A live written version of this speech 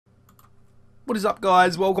What is up,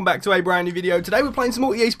 guys? Welcome back to a brand new video. Today we're playing some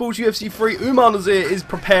more EA Sports UFC 3. Umar Nazir is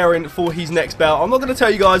preparing for his next bout. I'm not going to tell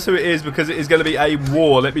you guys who it is because it is going to be a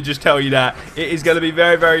war. Let me just tell you that. It is going to be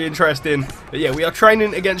very, very interesting. But yeah, we are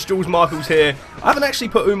training against George Michaels here. I haven't actually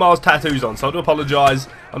put Umar's tattoos on, so I do apologise.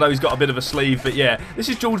 I know he's got a bit of a sleeve, but yeah. This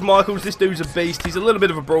is George Michaels. This dude's a beast. He's a little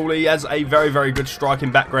bit of a brawler. He has a very, very good striking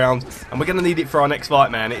background. And we're going to need it for our next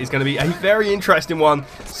fight, man. It is going to be a very interesting one.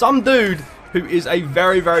 Some dude who is a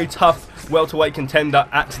very, very tough welterweight contender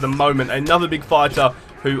at the moment. Another big fighter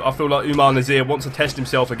who I feel like Umar Nazir wants to test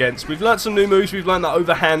himself against. We've learnt some new moves. We've learnt that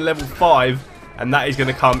overhand level 5, and that is going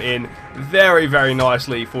to come in very, very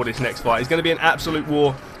nicely for this next fight. It's going to be an absolute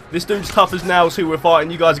war. This dude's tough as nails who we're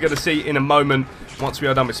fighting. You guys are going to see in a moment once we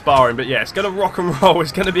are done with sparring. But yeah, it's going to rock and roll.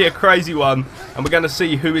 It's going to be a crazy one, and we're going to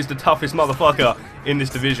see who is the toughest motherfucker in this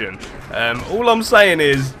division. All I'm saying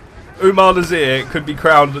is Umar Nazir could be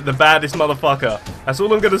crowned the baddest motherfucker. That's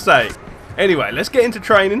all I'm going to say. Anyway, let's get into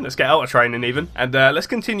training. Let's get out of training even. And let's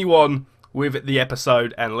continue on with the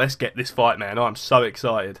episode. And let's get this fight, man. I'm so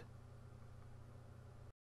excited.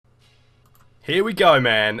 Here we go,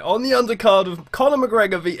 man. On the undercard of Conor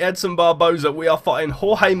McGregor v Edson Barboza, we are fighting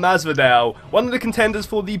Jorge Masvidal, one of the contenders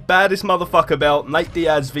for the baddest motherfucker belt. Nate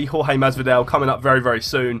Diaz v Jorge Masvidal coming up very, very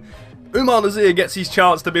soon. Umar Nazir gets his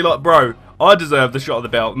chance to be like, bro, I deserve the shot of the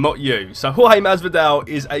belt, not you. So Jorge Masvidal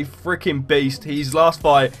is a freaking beast. His last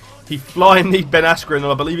fight, he flying kneed Ben Askren, and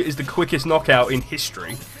I believe it is the quickest knockout in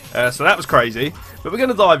history. So that was crazy. But we're going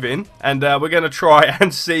to dive in, and we're going to try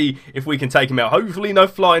and see if we can take him out. Hopefully no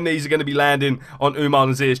flying knees are going to be landing on Umar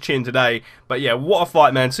Nazir's chin today. But yeah, what a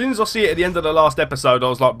fight, man. As soon as I see it at the end of the last episode, I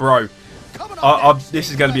was like, bro, this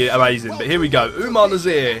is going to be amazing. But here we go. Umar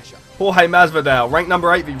Nazir, Jorge Masvidal, rank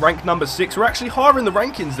number 8 v rank number 6. We're actually higher in the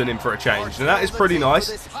rankings than him for a change, and that is pretty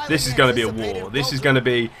nice. This is going to be a war. This is going to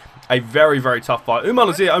be a very, very tough fight. Umar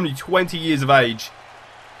Nazir, only 20 years of age.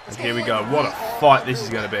 And here we go. What a fight this is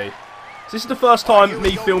going to be. So this is the first time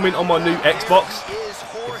me filming on my new Xbox.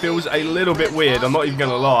 It feels a little bit weird, I'm not even going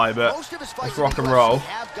to lie, but let's rock and roll.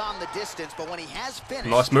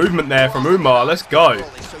 Nice movement there from Umar. Let's go.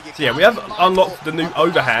 So yeah, we have unlocked the new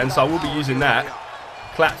overhand, so I will be using that.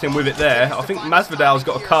 Clapped him with it there. I think Masvidal's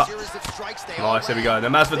got a cut. Nice, there we go. Now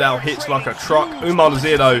Masvidal hits like a truck. Umar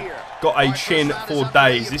Nazir, though, got a chin for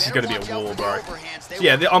days. This is going to be a war, bro. So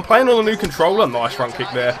yeah, I'm playing on a new controller. Nice front kick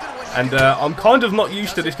there. And I'm kind of not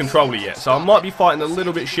used to this controller yet, so I might be fighting a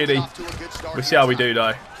little bit shitty. We'll see how we do,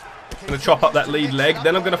 though. I'm going to chop up that lead leg.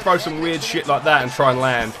 Then I'm going to throw some weird shit like that and try and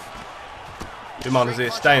land. Umar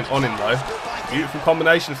Nazir staying on him, though. Beautiful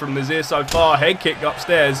combination from Nazir so far. Head kick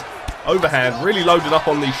upstairs. Overhand, really loaded up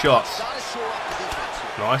on these shots.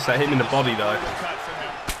 Nice, that hit him in the body though.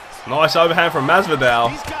 Nice overhand from Masvidal.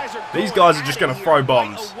 These guys are just going to throw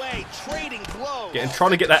bombs. Trying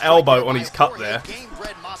to get that elbow on his cut there.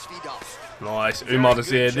 Nice, Umar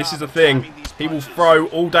Nazir. This is the thing. He will throw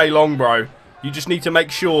all day long, bro. You just need to make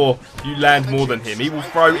sure you land more than him. He will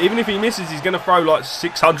throw, even if he misses, he's going to throw like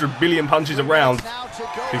 600 billion punches around.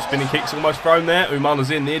 Two spinning kicks almost thrown there. Umar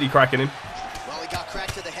Nazir nearly cracking him.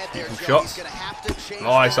 Beautiful shots.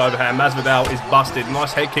 Nice overhand. Masvidal is busted.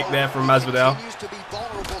 Nice head kick there from Masvidal.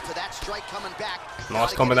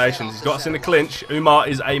 Nice combinations. He's got us in the clinch. Umar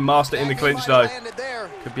is a master in the clinch though.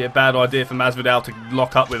 Could be a bad idea for Masvidal to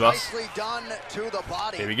lock up with us.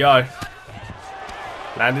 Here we go.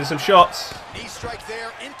 Landing some shots.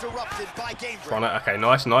 Okay,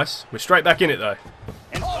 nice, nice. We're straight back in it though.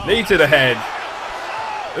 Knee to the head.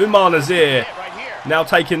 Umar Nazir now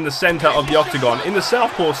taking the centre of the octagon in the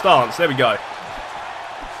southpaw stance. There we go.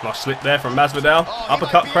 Nice slip there from Masvidal.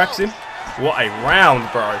 Uppercut cracks him. What a round,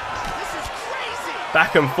 bro.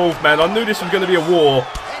 Back and forth, man. I knew this was going to be a war,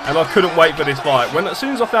 and I couldn't wait for this fight. As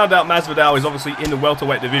soon as I found out Masvidal is obviously in the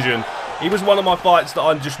welterweight division, he was one of my fights that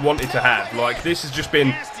I just wanted to have. Like, this has just been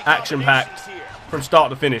action-packed from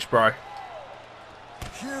start to finish, bro.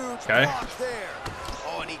 Okay.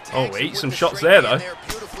 Oh, we eat some shots there, though.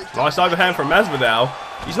 Nice overhand from Masvidal.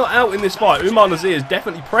 He's not out in this fight. Umar Nazir is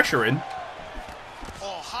definitely pressuring.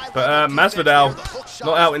 But Masvidal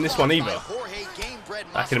not out in this one either.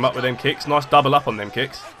 Backing him up with them kicks. Nice double up on them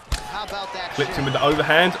kicks. Clipped him with the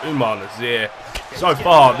overhand. Umar Nazir. So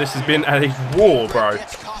far, this has been a war, bro.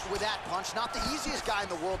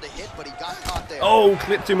 Oh,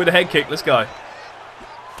 clipped him with a head kick. Let's go.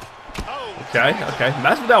 Okay, okay.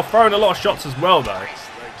 Masvidal throwing a lot of shots as well, though.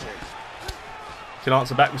 Can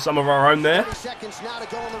answer back with some of our own there.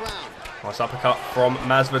 Nice uppercut from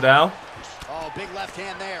Masvidal.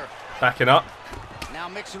 Backing up. Now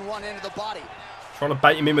mixing one into the body. Trying to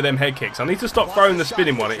bait him in with them head kicks. I need to stop throwing the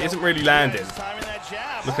spinning one. It isn't really landing.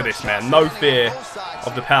 Look at this, man. No fear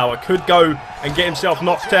of the power. Could go and get himself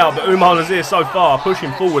knocked out, but Umar Nazir so far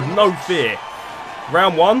pushing forward. No fear.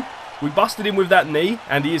 Round 1. We busted him with that knee,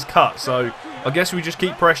 and he is cut. So I guess we just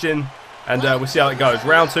keep pressing, and we'll see how it goes.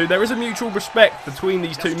 Round 2. There is a mutual respect between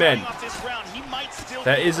these two men.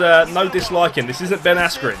 There is no disliking. This isn't Ben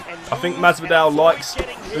Askren. I think Masvidal likes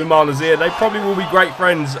Umar Nazir. They probably will be great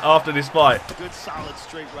friends after this fight.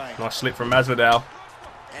 Nice slip from Masvidal.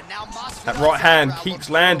 That right hand keeps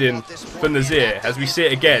landing for Nazir as we see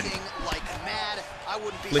it again.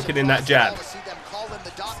 Flicking in that jab.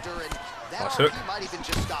 Nice hook.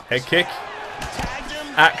 Head kick.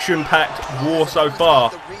 Action-packed war so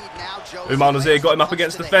far. Umar Nazir got him up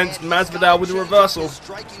against the fence. Masvidal with a reversal.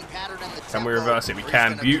 Can we reverse it? We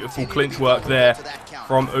can. Beautiful clinch work there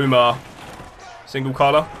from Umar. Single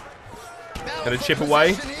collar. Going to chip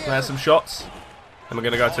away. Land some shots. And we're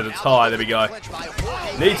going to go to the tie. There we go.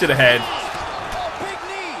 Knee to the head.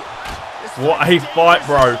 What a fight,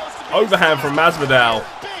 bro. Overhand from Masvidal.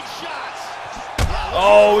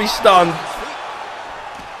 Oh, he's stunned.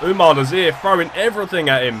 Umar Nazir throwing everything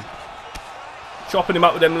at him. Chopping him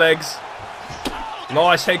up with them legs.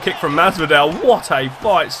 Nice head kick from Masvidal. What a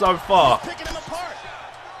fight so far.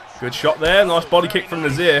 Good shot there. Nice body kick from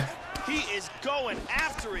Nazir.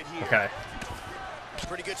 Okay.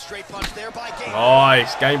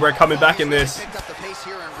 Nice. Gamebred coming back in this.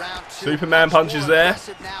 Superman punches there.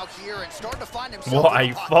 What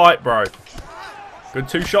a fight, bro. Good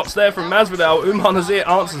 2 shots there from Masvidal. Umar Nazir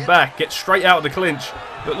answers back. Gets straight out of the clinch.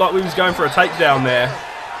 Looked like we was going for a takedown there.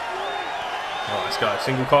 Alright, let's go.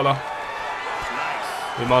 Single collar.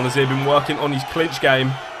 Umar Nazir been working on his clinch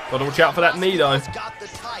game. Got to watch out for that knee though.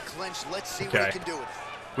 Okay.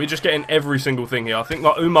 We're just getting every single thing here. I think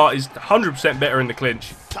like Umar is 100% better in the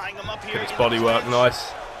clinch. Get his body work.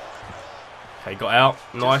 Nice. Okay, got out.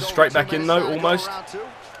 Nice. Straight back in though, almost.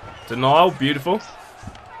 Denial. Beautiful.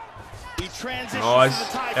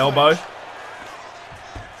 Nice. Elbow.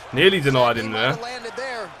 Nearly denied him there.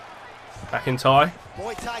 Back in tie.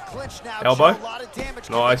 Elbow.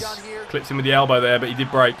 Nice. Clipped him with the elbow there, but he did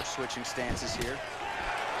break.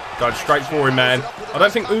 Going straight for him, man. I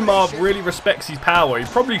don't think Umar really respects his power. He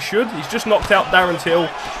probably should. He's just knocked out Darren Till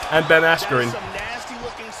and Ben Askren.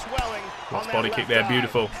 Nice body kick there.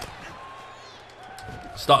 Beautiful.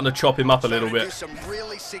 Starting to chop him up a little bit.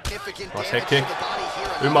 Nice head kick.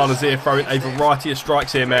 Umar Nazir throwing a variety of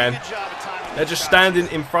strikes here, man. They're just standing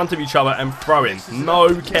in front of each other and throwing.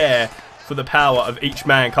 No care for the power of each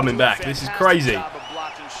man coming back. This is crazy.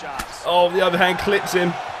 Oh, the overhand clips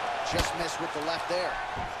him.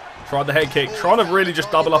 Tried the head kick. Trying to really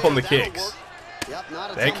just double up on the kicks.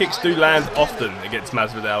 The head kicks do land often against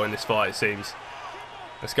Masvidal in this fight, it seems.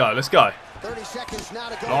 Let's go, let's go.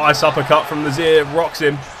 Nice uppercut from Nazir. Rocks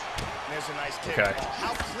him. Okay.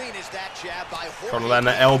 Trying to land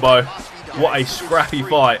that elbow. What a scrappy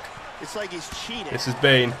fight this has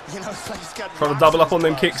been. Trying to double up on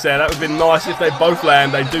them kicks there. That would have been nice if they both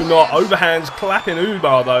land. They do not. Overhands clapping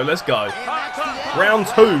Umar though. Let's go. Round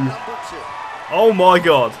 2. Oh my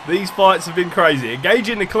god. These fights have been crazy.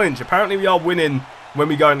 Engaging the clinch. Apparently we are winning when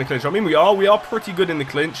we go in the clinch. I mean we are pretty good in the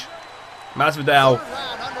clinch. Masvidal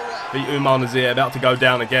beat Umar Nazir. About to go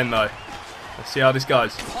down again though. Let's see how this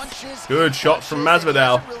goes. Good shots from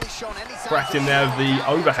Masvidal. Cracked him there with the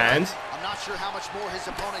overhand.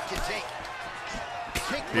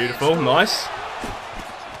 Beautiful, nice.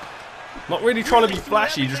 Not really trying to be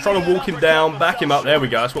flashy, just trying to walk him down, back him up. There we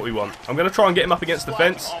go, that's what we want. I'm going to try and get him up against the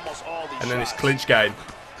fence. And then this clinch game.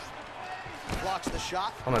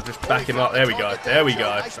 I'm going to just back him up. There we go, there we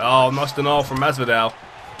go. Oh, nice denial from Masvidal.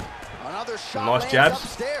 Some nice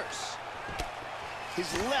jabs.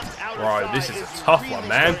 Bro, this is a tough one,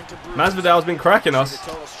 man. Masvidal's been cracking us.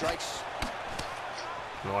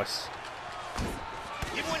 Nice.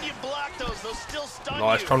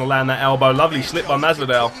 Nice, trying to land that elbow. Lovely slip by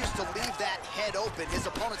Masvidal.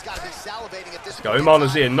 Let's go, Umar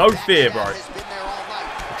Nazir. No fear, bro.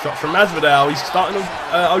 Shot from Masvidal. He's starting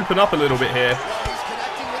to open up a little bit here.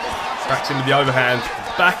 Cracks into the overhand.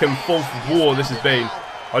 Back and forth war this has been.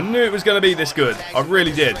 I knew it was going to be this good. I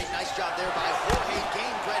really did.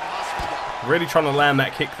 Really trying to land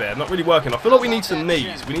that kick there. Not really working. I feel like we need some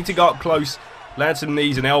knees. We need to go up close, land some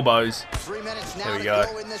knees and elbows. There we go.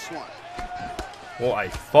 What a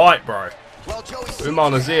fight, bro.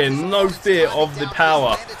 Umar Nazir, no fear of the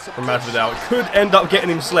power from Masvidal. It could end up getting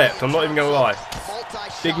him slept. I'm not even going to lie.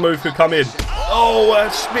 Big move could come in. Oh, a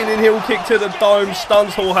spinning heel kick to the dome.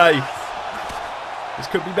 Stuns Jorge. This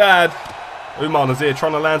could be bad. Umar Nazir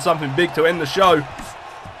trying to land something big to end the show.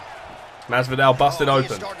 Masvidal busted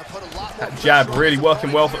open. That jab really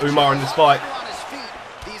working well for Umar in this fight.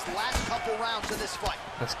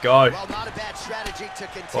 Let's go.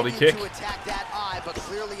 Body kick.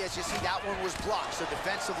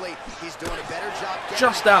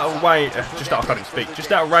 Just out of range. Just out, I can't even speak.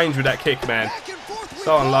 Just out of range with that kick, man.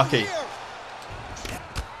 So unlucky.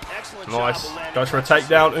 Nice. Goes for a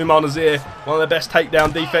takedown. Umar Nazir, one of the best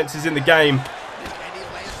takedown defenses in the game.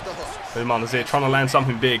 Umar Nazir trying to land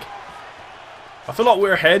something big. I feel like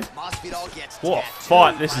we're ahead. What a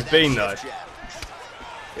fight this has been, though.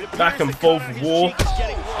 Back and forth war.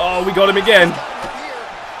 Oh, we got him again.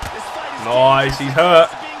 Nice, he's hurt.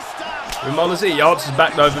 Umar Nazir answers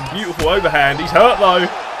back though, the beautiful overhand. He's hurt though.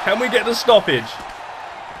 Can we get the stoppage?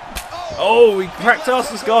 Oh, he cracked us.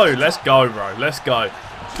 Let's go. Let's go, bro. Let's go.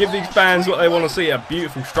 Give these fans what they want to see. A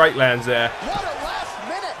beautiful straight lands there.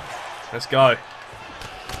 Let's go.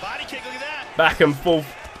 Back and forth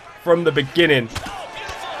from the beginning.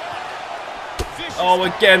 Oh,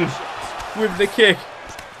 again with the kick.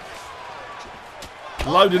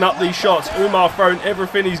 Loading up these shots. Umar throwing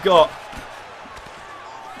everything he's got.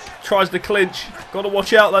 Tries to clinch. Got to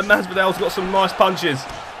watch out though. Masvidal's got some nice punches.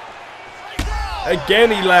 Again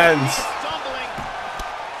he lands.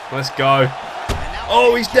 Let's go.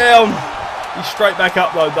 Oh, he's down. He's straight back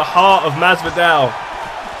up though. The heart of Masvidal.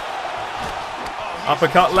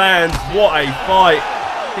 Uppercut lands. What a fight.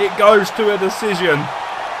 It goes to a decision.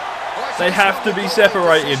 They have to be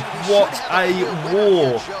separated. What a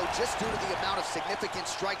war.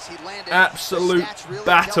 Absolute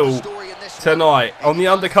battle tonight. On the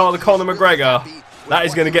undercard of Conor McGregor. That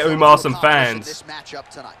is going to get Umar some fans.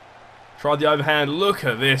 Tried the overhand. Look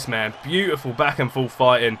at this, man. Beautiful back and forth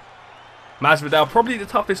fighting. Masvidal, probably the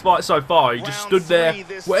toughest fight so far. He just stood there.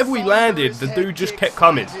 Whatever he landed, the dude just kept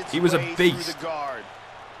coming. He was a beast.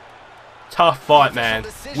 Tough fight, man.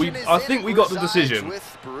 I think we got the decision.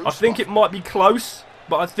 I think it might be close,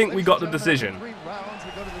 but I think we got the decision.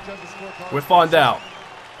 We'll find out.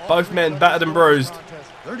 Both men battered and bruised.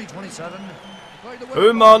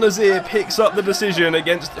 Umar Nazir picks up the decision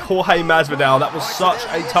against Jorge Masvidal. That was such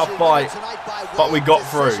a tough fight, but we got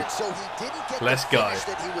through. Let's go.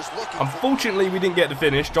 Unfortunately, we didn't get the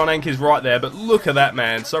finish. John Anker's right there, but look at that,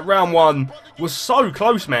 man. So round one was so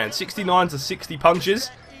close, man. 69 to 60 punches.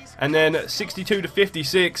 And then 62 to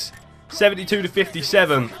 56, 72 to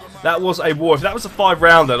 57. That was a war. If that was a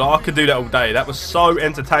 5-rounder, I could do that all day. That was so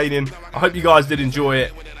entertaining. I hope you guys did enjoy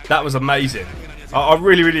it. That was amazing. I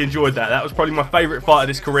really, really enjoyed that. That was probably my favourite fight of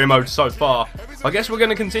this career mode so far. I guess we're going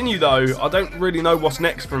to continue though. I don't really know what's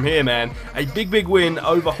next from here, man. A big win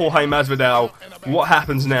over Jorge Masvidal. What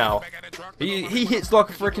happens now? He hits like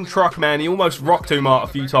a freaking truck, man. He almost rocked Umar a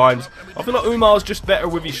few times. I feel like Umar's just better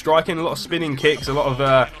with his striking. A lot of spinning kicks, a lot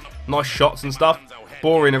of nice shots and stuff.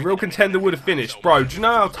 Boring. A real contender would have finished. Bro, do you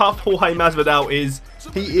know how tough Jorge Masvidal is?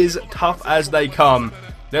 He is tough as they come.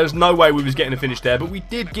 There's no way we was getting a finish there, but we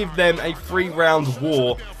did give them a 3-round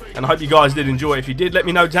war, and I hope you guys did enjoy. If you did, let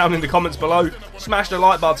me know down in the comments below. Smash the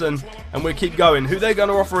like button, and we'll keep going. Who they're going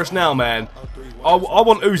to offer us now, man? I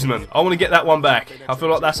want Usman. I want to get that one back. I feel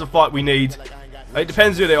like that's the fight we need. It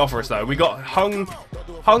depends who they offer us, though. We got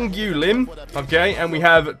Hung Yu Lim, okay, and we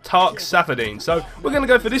have Tark Safadine. So we're going to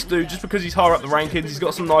go for this dude just because he's higher up the rankings. He's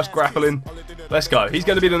got some nice grappling. Let's go. He's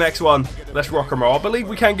going to be the next one. Let's rock and roll. I believe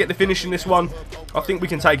we can get the finish in this one. I think we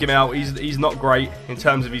can take him out. He's not great in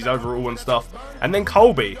terms of his overall and stuff. And then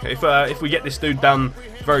Colby, if we get this dude done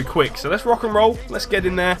very quick. So let's rock and roll. Let's get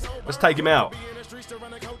in there. Let's take him out.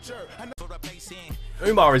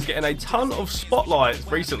 Umar is getting a ton of spotlight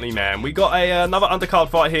recently, man. We got another undercard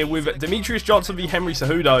fight here with Demetrius Johnson v Henry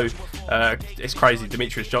Cejudo. It's crazy.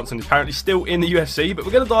 Demetrius Johnson is apparently still in the UFC, but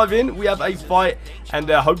we're going to dive in. We have a fight, and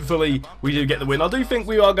hopefully we do get the win. I do think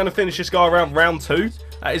we are going to finish this guy around round 2.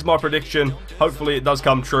 That is my prediction. Hopefully it does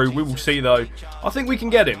come true. We will see, though. I think we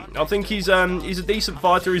can get him. I think he's a decent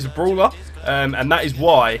fighter. He's a brawler, and that is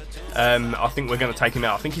why I think we're going to take him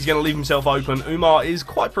out. I think he's going to leave himself open. Umar is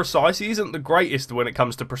quite precise. He isn't the greatest when it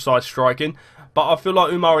comes to precise striking, but I feel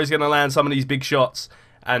like Umar is going to land some of these big shots,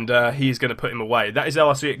 and he is going to put him away. That is how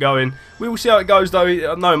I see it going. We will see how it goes, though.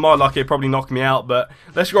 I know my luck, he'll probably knock me out, but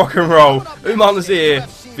let's rock and roll. Umar Nazir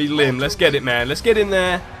v Lim. Let's get it, man. Let's get in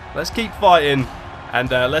there. Let's keep fighting. And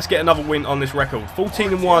let's get another win on this record.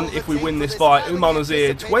 14-1 if we win this fight. Umar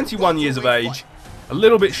Nazir, 21 years of age. A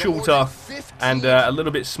little bit shorter and a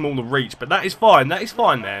little bit smaller reach. But that is fine. That is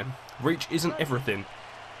fine, man. Reach isn't everything.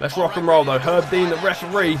 Let's rock and roll, though. Herb Dean, the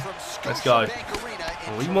referee. Let's go.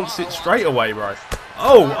 Oh, he wants it straight away, bro.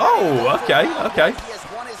 Oh, okay. Okay,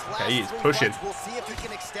 he is pushing.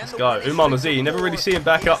 Let's go. Umar Nazir, you never really see him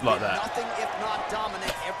back up like that.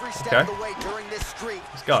 Okay. Let's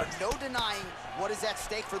go. Let's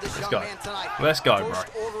go. Let's go, bro.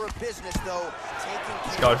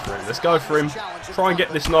 Let's go for him. Let's go for him. Try and get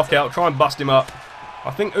this knockout. Try and bust him up. I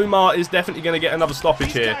think Umar is definitely going to get another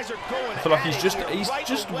stoppage here. I feel like he's just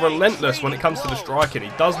relentless when it comes to the striking. He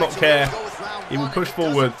does not care. He will push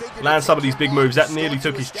forward, land some of these big moves. That nearly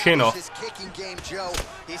took his chin off.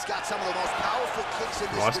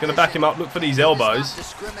 Nice, going to back him up. Look for these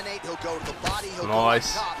elbows.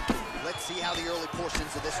 Nice.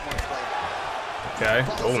 Okay.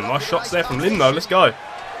 Oh, nice shots there from Lim though. Let's go.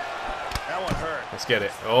 Let's get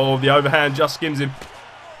it. Oh, the overhand just skims him.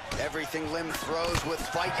 A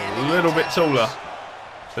little bit taller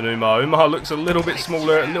than Umar. Umar looks a little bit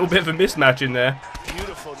smaller. A little bit of a mismatch in there.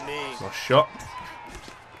 Nice shot.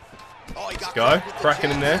 Let's go.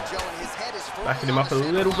 Cracking in there. Backing him up a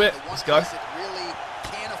little bit. Let's go.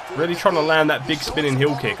 Really trying to land that big spinning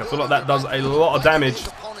heel kick. I feel like that does a lot of damage.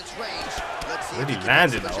 Really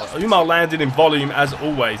landed though. Umar landed in volume as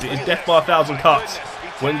always. It is death by 1,000 cuts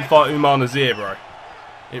when you fight Umar Nazir, bro.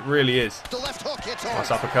 It really is. Nice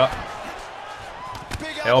uppercut.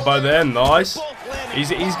 Elbow there, nice. He's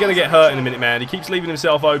going to get hurt in a minute, man. He keeps leaving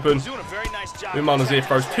himself open. Umar Nazir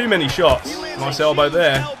throws too many shots. Nice elbow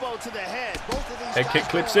there. Head kick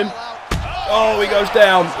clips him. Oh, he goes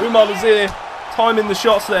down. Umar Nazir timing the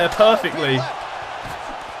shots there perfectly.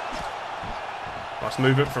 Nice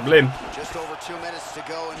movement from Lim.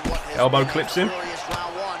 Elbow clips him.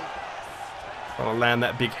 Trying to land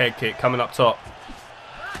that big head kick coming up top.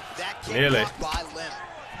 Nearly.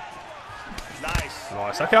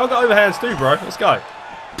 Nice. Okay, I've got overhands too, bro. Let's go.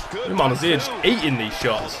 Umar Nazir just eating these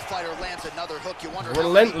shots.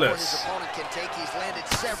 Relentless.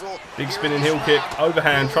 Big spinning heel kick.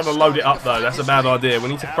 Overhand. Trying to load it up though. That's a bad idea. We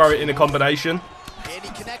need to throw it in a combination.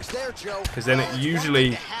 Because then it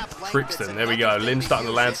usually tricks them. There we go. Lim's starting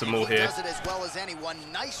to land some more here.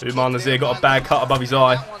 Umar Nazir got a bad cut above his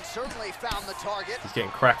eye. He's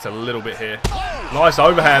getting cracked a little bit here. Nice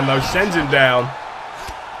overhand though. Sends him down.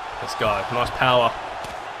 Let's go. Nice power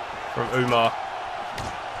from Umar.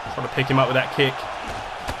 Trying to pick him up with that kick.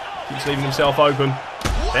 Keeps leaving himself open.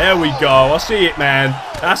 There we go. I see it, man.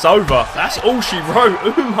 That's over. That's all she wrote.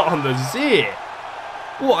 Umar Nazir.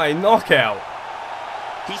 What a knockout.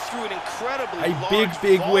 A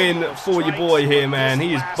big win for your boy here, man.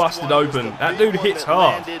 He is busted open. That dude hits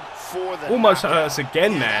hard. Almost hurts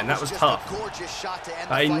again, man. That was tough.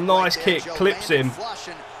 A nice kick clips him.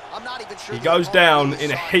 He goes down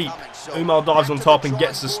in a heap. Umar dives on top and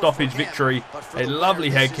gets the stoppage victory. A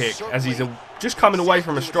lovely head kick as he's just coming away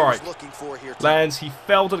from a strike. Lands. He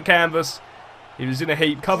fell to the canvas. He was in a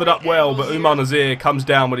heap, covered up well, but Umar Nazir comes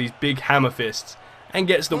down with his big hammer fists and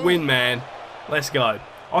gets the win, man. Let's go.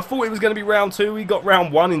 I thought it was going to be round 2. We got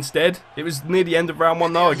round 1 instead. It was near the end of round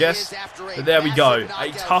 1 though, I guess. But there we go. A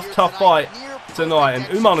tough fight tonight. And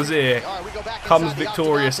Umar Nazir comes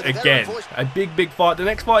victorious again. A big fight. The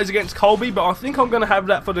next fight is against Colby, but I think I'm going to have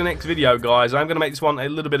that for the next video, guys. I'm going to make this one a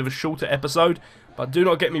little bit of a shorter episode. But do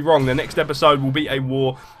not get me wrong. The next episode will be a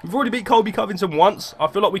war. We've already beat Colby Covington once. I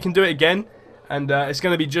feel like we can do it again. And it's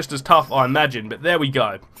going to be just as tough, I imagine. But there we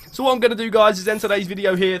go. So what I'm going to do, guys, is end today's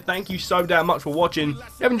video here. Thank you so damn much for watching.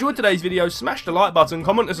 If you have enjoyed today's video, smash the like button,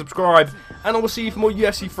 comment and subscribe. And I will see you for more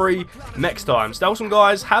UFC 3 next time. Stay awesome,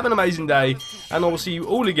 guys. Have an amazing day. And I will see you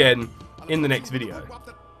all again in the next video.